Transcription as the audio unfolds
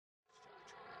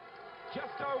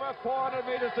Just over 400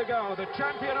 metres to go. The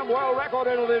champion and world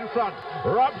record in front.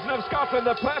 Robson of Scotland,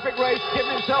 the perfect race,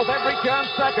 giving himself every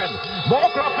chance second.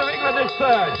 Moorcroft of England is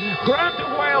third. Grant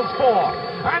of Wales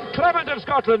 4. And Clement of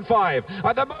Scotland 5.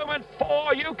 At the moment,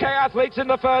 4 UK athletes in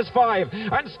the first 5.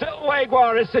 And still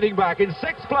Waygwar is sitting back in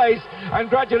 6th place and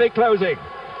gradually closing.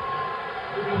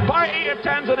 Bayi of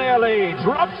Tanzania leads,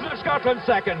 Robson of Scotland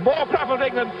 2nd, Moorcroft of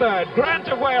England 3rd, Grant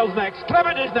of Wales next,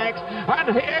 Clement is next,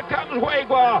 and here comes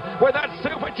Waygwar with that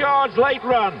supercharged late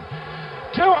run.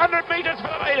 200 metres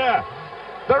for the leader.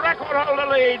 The record holder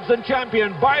leads and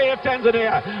champion, Bayi of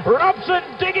Tanzania. Robson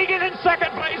digging it in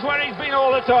 2nd place where he's been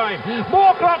all the time.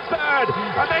 Moorcroft 3rd,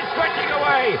 and they're stretching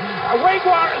away.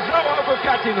 Waygwar has no hope of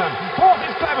catching them. 4th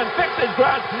is Clement, 5th is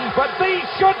Grant, but these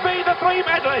should be the 3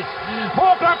 medalists.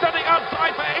 Moorcroft on the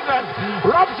outside for England,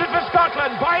 Robson for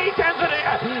Scotland, Bayi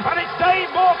Tanzania, and it's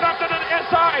Dave Moorcroft on the near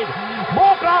side.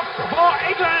 Moorcroft for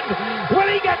England. Will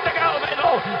he get the gold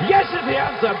medal? Yes is the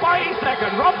answer. Bayi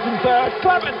 2nd, Robson 3rd,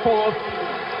 Clement 4th.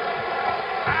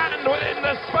 And within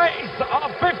the space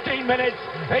of 15 minutes,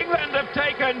 England have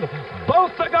taken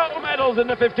both the gold medals in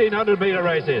the 1500-metre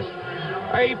races.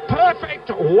 A perfect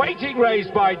waiting race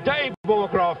by Dave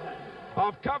Moorcroft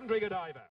of Commonwealth.